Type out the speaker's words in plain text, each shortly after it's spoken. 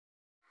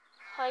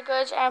Hi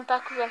guys, I'm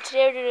back again.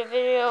 Today we're doing a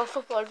video,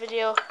 football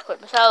video with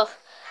myself.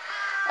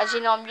 As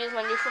you know, I'm using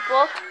my new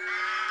football.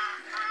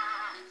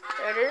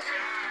 There it is.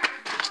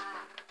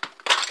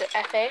 The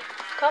FA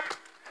Cup.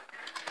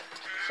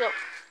 So,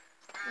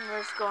 I'm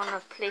just going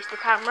to place the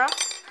camera.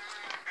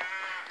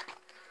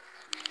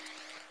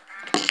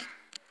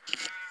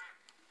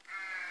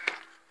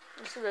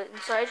 This is the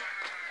inside.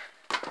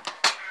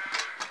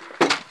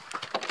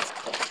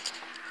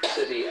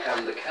 City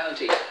and the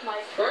county.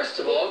 First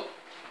of all,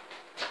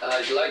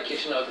 I'd like you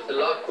to know that the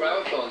Loch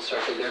Gramophone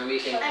Circle, they're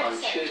meeting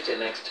on Tuesday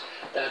next.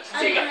 That's the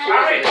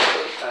 4th of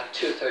April at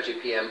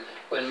 2:30 p.m.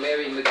 when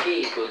Mary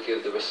McGee will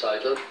give the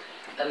recital.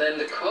 And then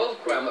the Cove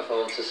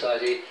Gramophone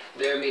Society,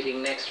 they're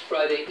meeting next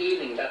Friday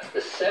evening. That's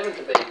the 7th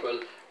of April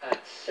at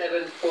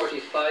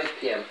 7:45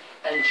 p.m.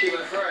 and Jim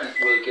Ahern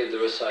will give the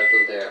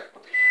recital there.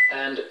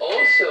 And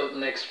also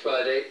next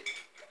Friday,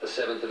 the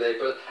 7th of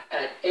April,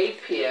 at 8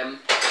 p.m,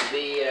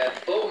 the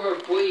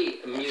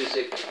Boherbue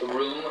Music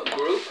Room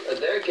group,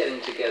 they're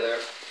getting together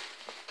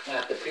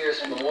at the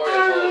Pierce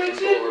Memorial Hall in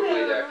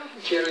Boherbue there.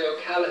 Jerry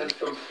O'Callaghan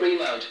from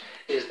Fremont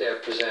is their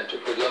presenter.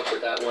 Good luck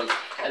with that one.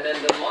 And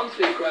then the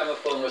monthly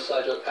gramophone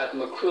recital at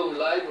Macroom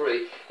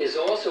Library is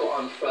also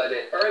on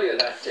Friday, earlier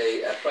that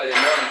day, Friday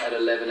morning at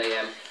 11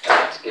 a.m. And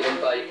that's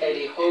given by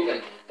Eddie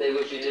Hogan. They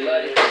would be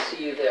delighted to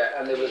see you there.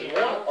 And there was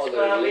one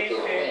other little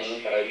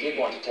thing that I did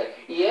want to tell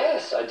you.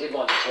 Yes, I did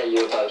want to tell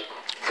you about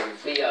the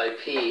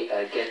VIP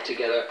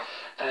get-together.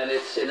 And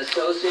it's in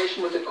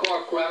association with the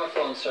Cork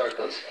Gramophone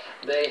Circles.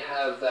 They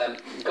have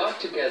got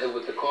together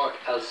with the Cork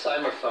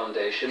Alzheimer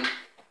Foundation,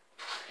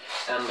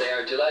 and they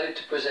are delighted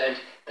to present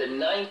the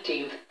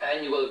 19th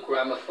annual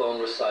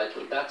gramophone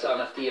recital. That's on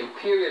at the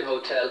Imperial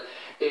Hotel.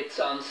 It's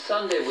on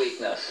Sunday week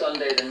now,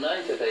 Sunday the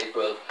 9th of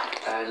April,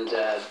 and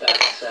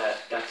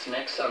that's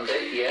next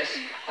Sunday, yes.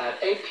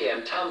 At 8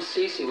 p.m, Tom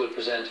Ceci will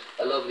present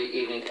a lovely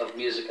evening of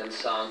music and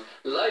song.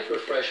 Light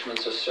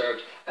refreshments are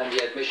served, and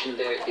the admission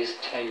there is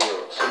 €10.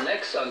 So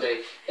next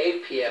Sunday,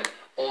 8 p.m,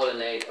 all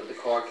in aid of the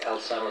Cork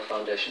Alzheimer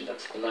Foundation.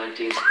 That's the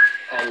 19th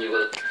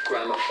annual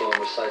gramophone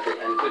recital,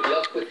 and good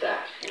luck with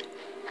that.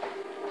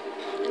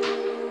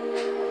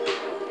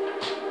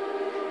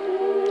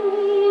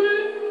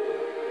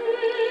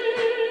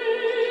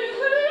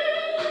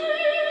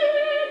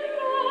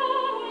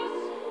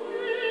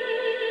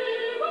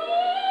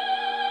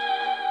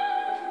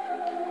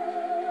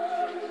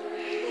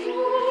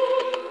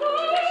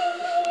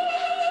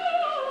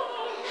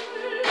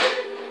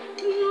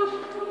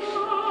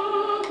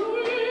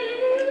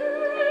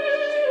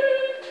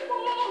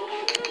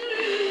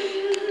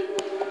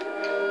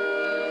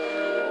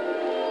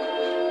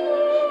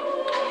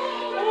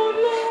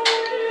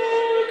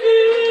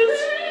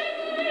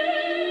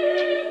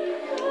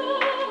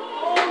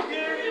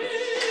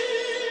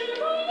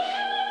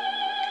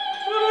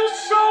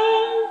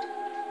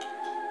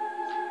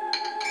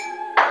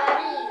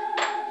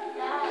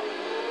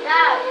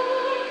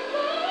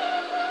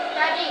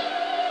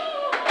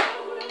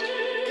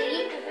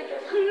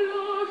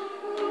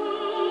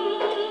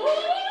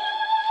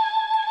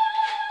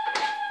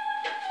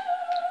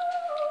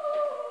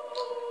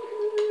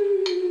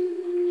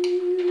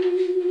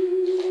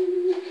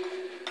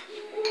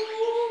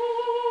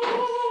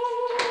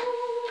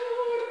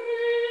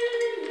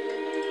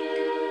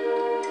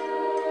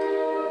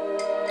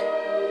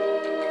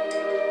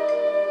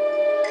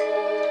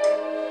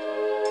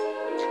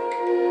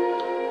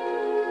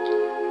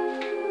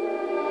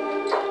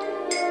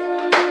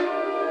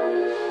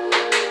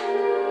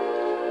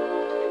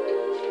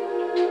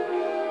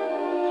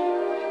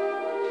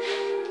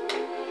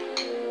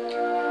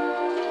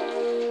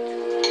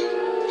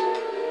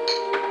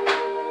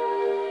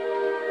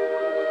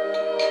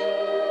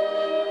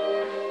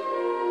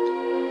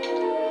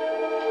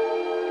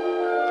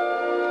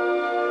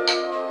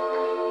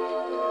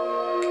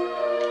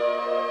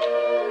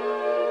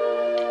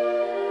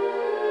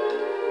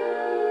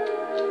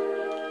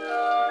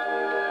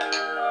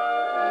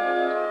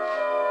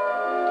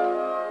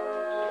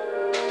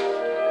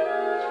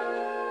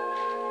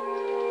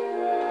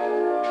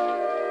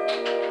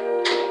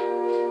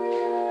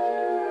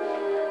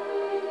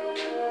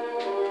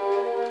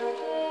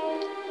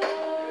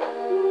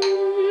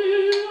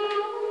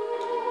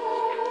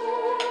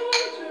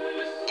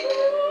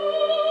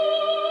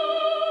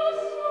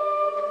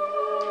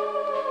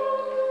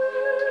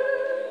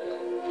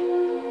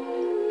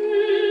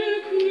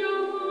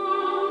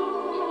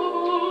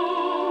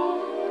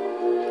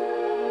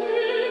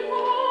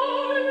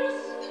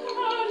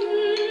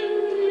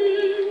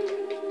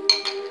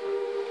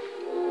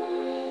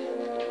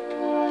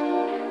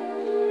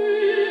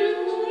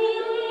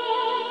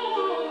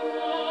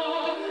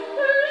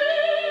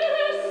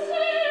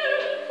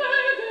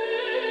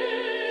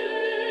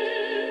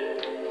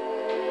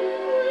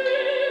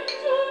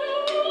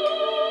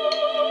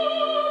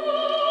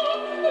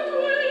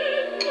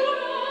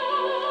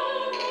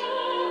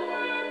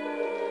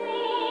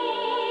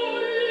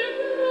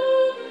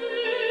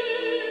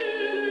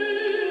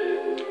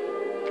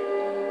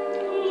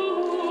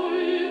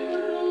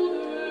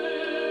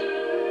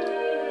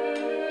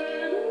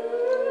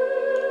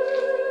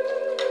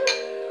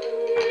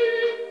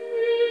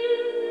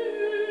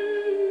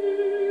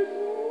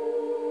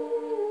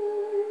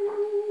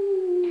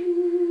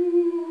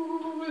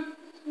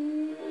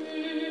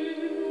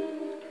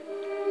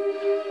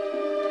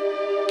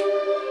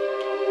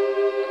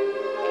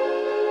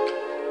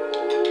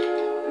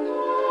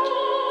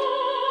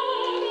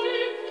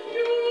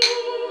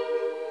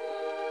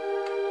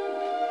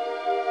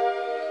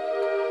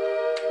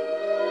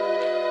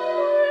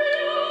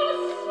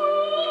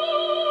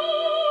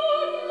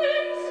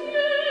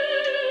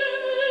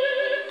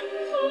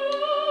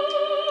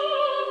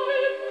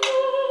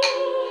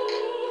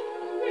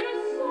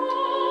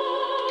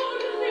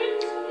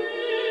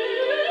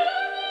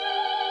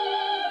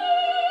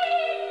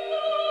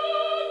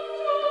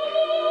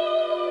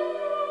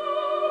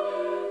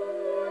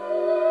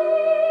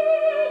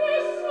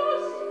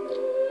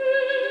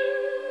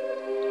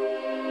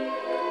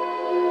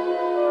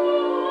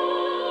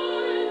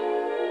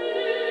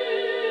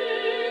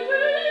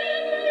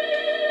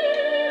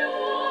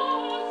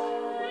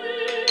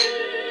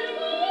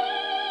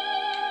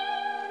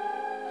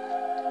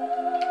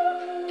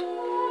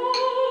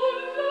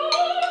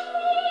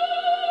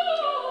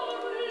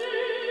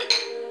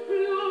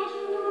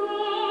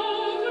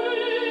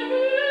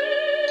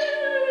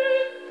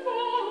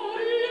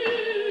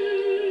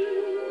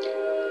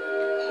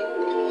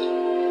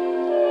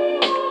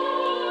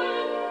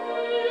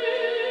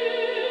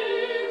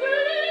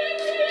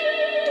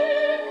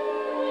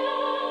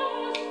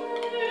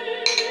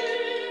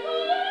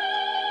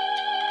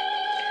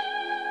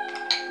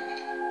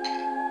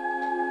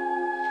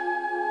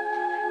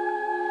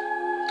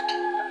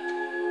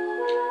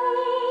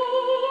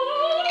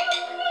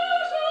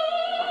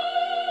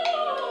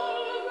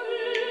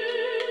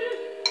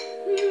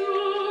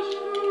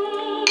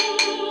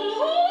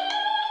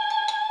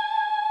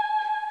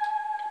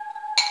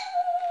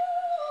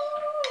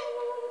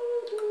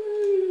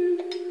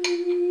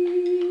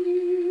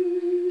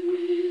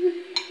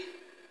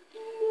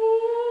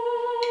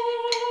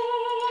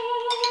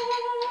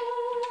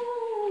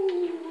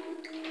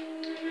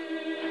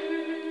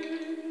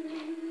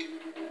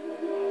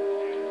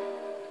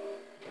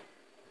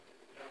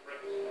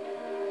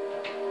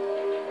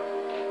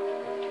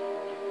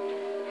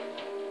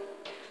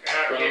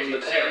 from the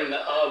pen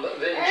of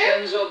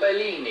Vincenzo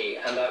Bellini,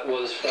 and that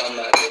was from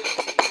the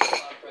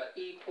opera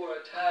I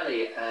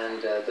Puritani,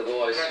 and the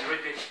voice.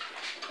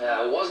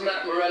 Wasn't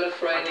that Morella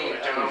Freni?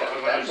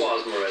 That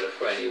was Morella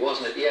Freni,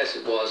 wasn't it? Yes,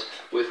 it was,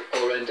 with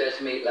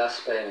Orendetemi La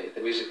Spemi,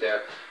 the music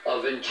there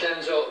of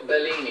Vincenzo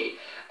Bellini.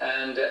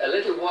 And a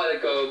little while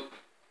ago,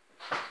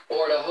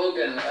 Orla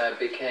Hogan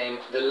became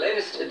the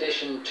latest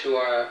addition to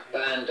our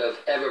band of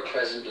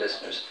ever-present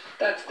listeners.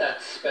 That's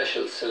that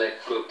special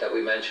select group that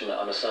we mentioned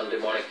on a Sunday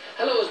morning.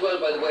 Hello as well,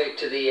 by the way,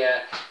 to the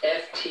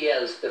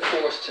FTLs, the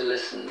Forced to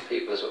Listen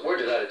people. We're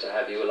delighted to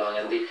have you along.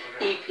 And the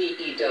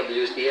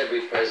EPEWs, the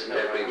Every Present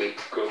Every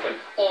Week group, and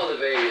all the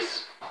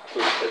various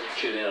groups that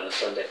tune in on a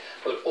Sunday.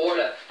 But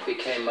Orla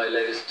became my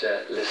latest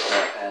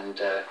listener,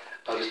 and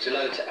I was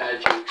delighted to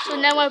add you. So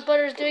now my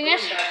brother's doing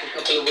it. Back a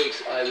couple of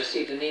weeks, I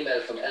received an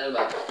email from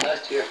Elma.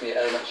 Nice to hear from you,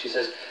 Elma. She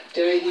says,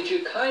 "Derry, would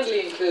you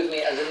kindly include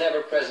me as an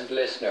ever-present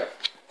listener?"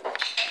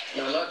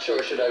 Now, I'm not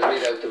sure should I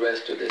read out the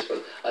rest of this,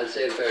 but I'll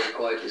say it very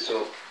quietly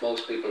so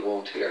most people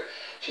won't hear.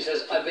 She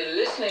says, "I've been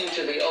listening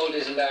to the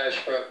Oldies and Irish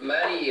for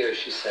many years,"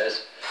 she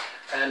says,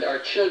 "and our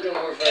children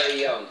were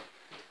very young.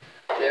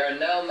 They are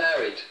now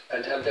married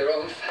and have their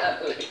own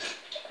families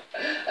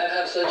and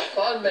have such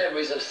fond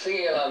memories of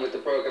singing along with the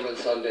programme on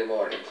Sunday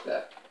mornings."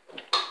 Now,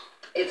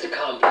 it's a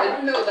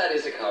compliment. No, that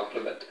is a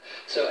compliment.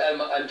 So,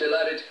 Elma, I'm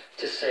delighted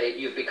to say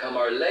you've become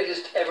our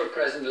latest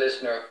ever-present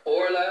listener.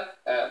 Orla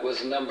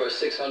was number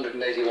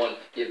 681.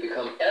 You've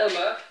become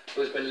Elma,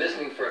 who's been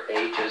listening for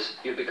ages.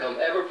 You've become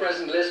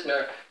ever-present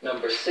listener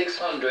number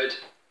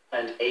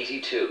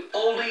 682.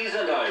 Oldies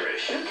and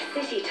Irish.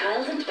 City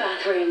Tiles and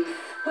Bathrooms,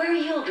 where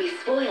you'll be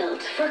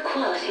spoiled for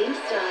quality and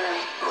style.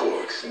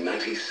 Cork's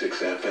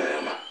 96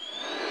 FM.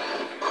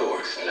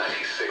 Cork's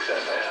 96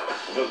 FM.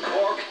 The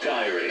Cork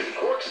Diary.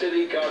 Cork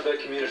City Garda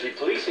Community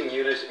Policing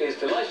Unit is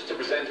delighted to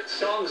present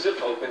Songs of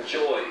Hope and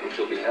Joy, which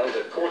will be held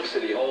at Cork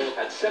City Hall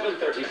at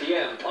 7:30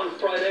 p.m. on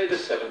Friday the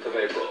 7th of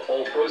April.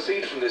 All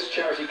proceeds from this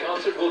charity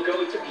concert will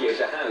go to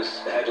Pieta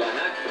House. The headline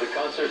act for the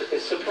concert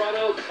is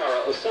soprano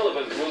Cara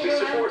O'Sullivan, who will be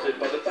supported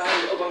by the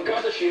band of An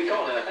Garda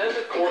Síochána and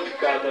the Cork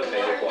Garda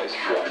Male Voice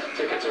Choir.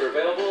 Tickets are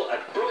available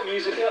at Pro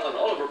Musica on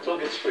Oliver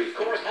Plunkett Street,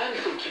 Cork, and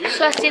from community. So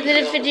that's the end of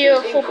this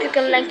video. Hope you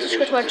can like,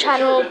 subscribe to my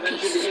channel.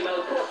 Peace.